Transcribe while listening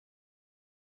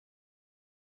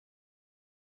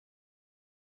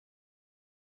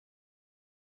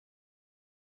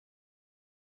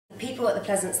people at the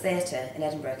Pleasance Theatre in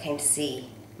Edinburgh came to see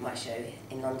my show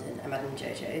in London, at Madame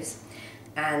Jojo's,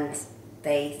 and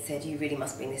they said, you really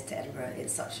must bring this to Edinburgh.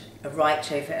 It's such a right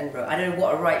show for Edinburgh. I don't know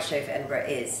what a right show for Edinburgh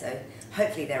is, so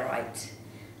hopefully they're right.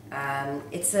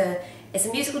 It's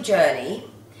a musical journey,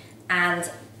 and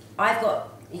I've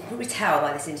got, you can probably tell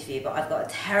by this interview, but I've got a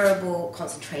terrible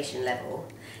concentration level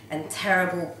and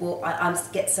terrible, I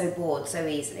get so bored so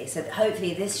easily. So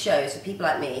hopefully this shows for people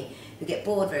like me who get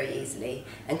bored very easily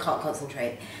and can't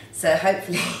concentrate. So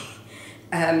hopefully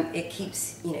it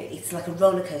keeps, you know, it's like a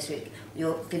roller coaster.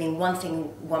 You're feeling one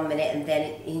thing 1 minute, and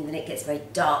then it gets very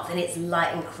dark, then it's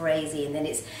light and crazy, and then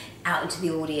it's out into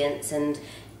the audience, and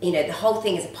you know, the whole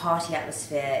thing is a party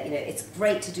atmosphere. You know, it's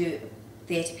great to do a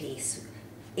theatre piece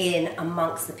in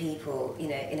amongst the people, you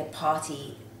know, in a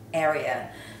party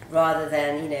area, rather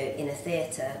than, you know, in a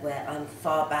theatre where I'm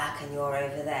far back and you're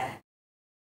over there.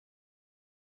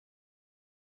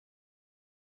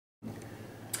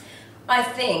 I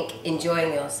think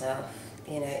enjoying yourself,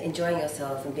 you know, enjoying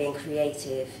yourself and being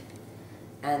creative,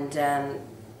 and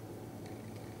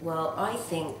well, I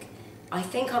think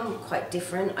I'm quite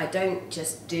different. I don't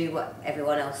just do what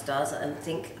everyone else does, and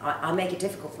think I make it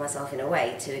difficult for myself in a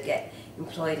way to get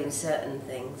employed in certain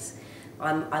things.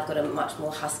 I've got a much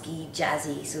more husky,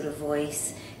 jazzy sort of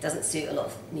voice. It doesn't suit a lot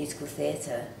of musical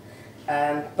theatre,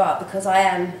 but because I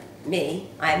am me,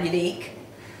 I am unique.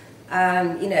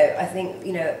 You know, I think,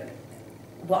 you know,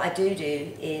 what I do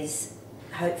is,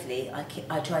 hopefully,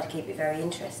 I try to keep it very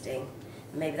interesting.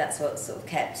 Maybe that's what sort of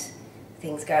kept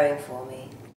things going for me.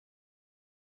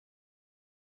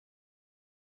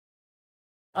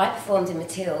 I performed in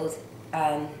Mathilde.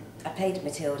 I played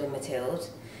Mathilde in Mathilde.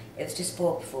 It was just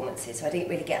 4 performances, so I didn't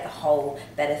really get the whole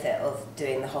benefit of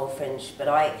doing the whole Fringe, but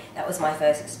that was my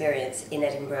first experience in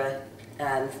Edinburgh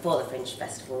for the Fringe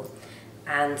Festival.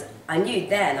 And I knew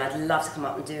then I'd love to come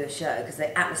up and do a show, because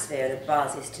the atmosphere and the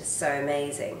buzz is just so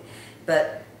amazing.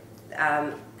 But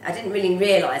I didn't really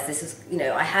realise this was, you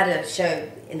know, I had a show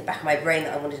in the back of my brain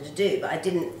that I wanted to do, but I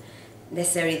didn't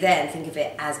necessarily then think of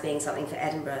it as being something for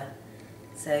Edinburgh.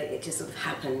 So it just sort of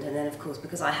happened, and then of course,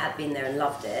 because I had been there and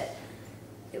loved it,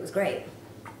 it was great.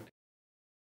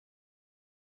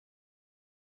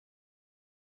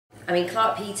 I mean,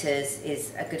 Clark Peters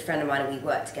is a good friend of mine and we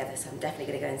work together, so I'm definitely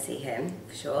going to go and see him,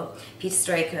 for sure. Peter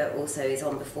Straker also is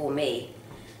on before me.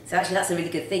 So actually that's a really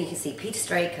good thing. You can see Peter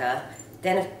Straker,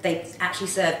 then they actually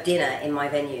serve dinner in my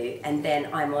venue, and then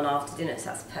I'm on after dinner, so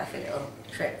that's a perfect little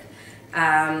trip.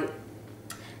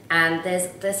 And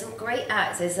there's some great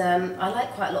acts. There's I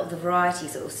like quite a lot of the variety,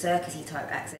 sort of circusy type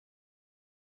acts.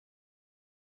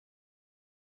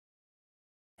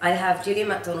 I have Julian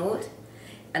MacDonald,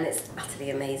 and it's utterly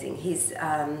amazing.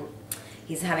 I'm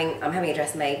having a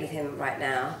dress made with him right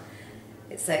now.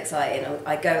 It's so exciting.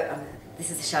 This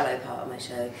is the shallow part of my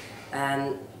show.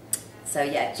 So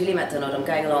yeah, Julian MacDonald, I'm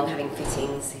going along having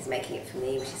fittings. He's making it for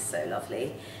me, which is so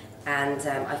lovely. And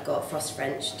I've got Frost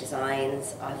French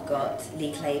designs, I've got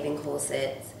Lee Claving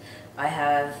corsets, I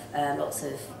have lots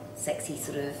of sexy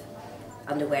sort of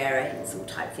underwear and some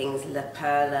type things, La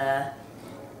Perla,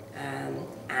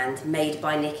 and Made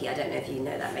by Nikki. I don't know if you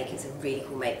know that make. It's a really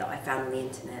cool make that I found on the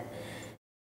internet.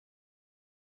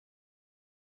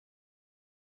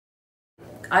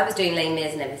 I was doing Les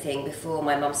Mis and everything before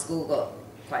my mum's school got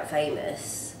quite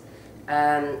famous.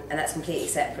 And that's completely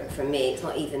separate from me. It's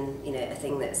not even, you know, a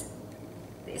thing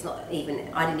it's not even,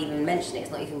 I didn't even mention it,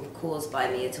 it's not even caused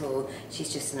by me at all.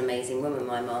 She's just an amazing woman,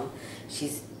 my mum.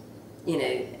 She's, you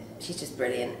know, she's just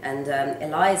brilliant. And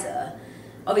Eliza,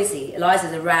 obviously,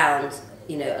 Eliza's around,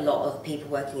 you know, a lot of people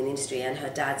working in the industry, and her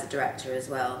dad's a director as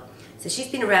well. So she's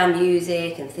been around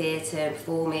music and theatre and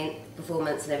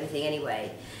performance and everything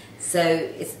anyway. So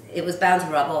it was bound to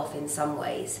rub off in some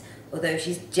ways. Although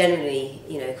she's generally,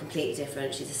 you know, completely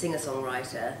different. She's a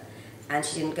singer-songwriter, and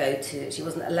she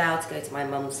wasn't allowed to go to my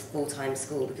mum's full-time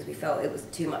school because we felt it was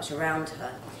too much around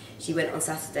her. She went on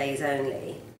Saturdays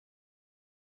only.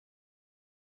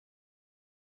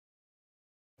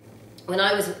 When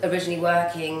I was originally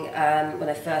working, when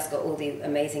I first got all the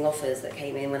amazing offers that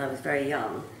came in when I was very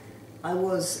young, I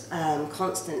was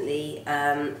constantly,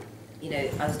 you know,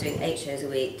 I was doing 8 shows a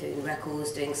week, doing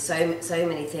records, doing so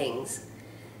many things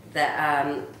that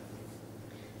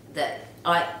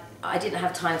I didn't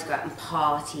have time to go out and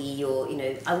party, or, you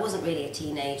know, I wasn't really a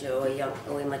teenager or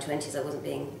in my 20s. I wasn't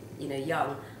being, you know,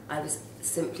 young. I was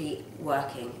simply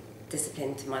working,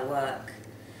 disciplined to my work,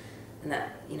 and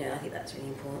that, you know, I think that's really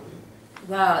important.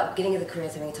 Well, at the beginning of the career, I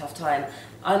was having a tough time.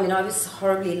 I mean, I was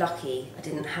horribly lucky. I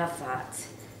didn't have that,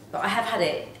 but I have had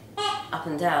it up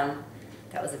and down.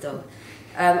 That was a dog.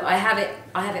 I have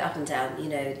it up and down. You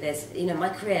know, there's, you know, my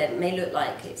career may look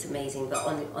like it's amazing, but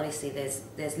honestly,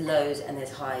 there's lows and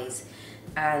there's highs,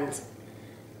 and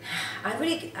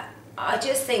I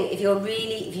just think if you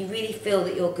really feel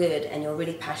that you're good and you're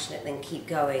really passionate, then keep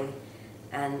going.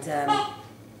 And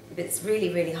it's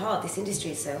really hard. This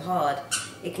industry is so hard.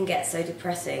 It can get so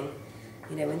depressing,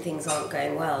 you know, when things aren't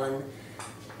going well, and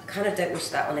I kind of don't wish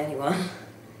that on anyone.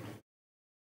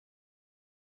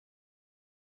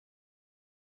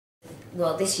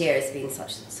 Well, this year has been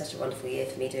such a wonderful year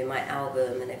for me, doing my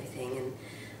album and everything,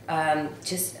 and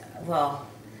well,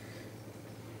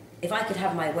 if I could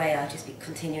have my way, I'd just be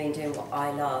continuing doing what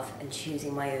I love and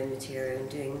choosing my own material and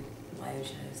doing my own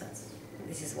shows.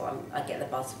 This is what I get the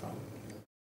buzz from.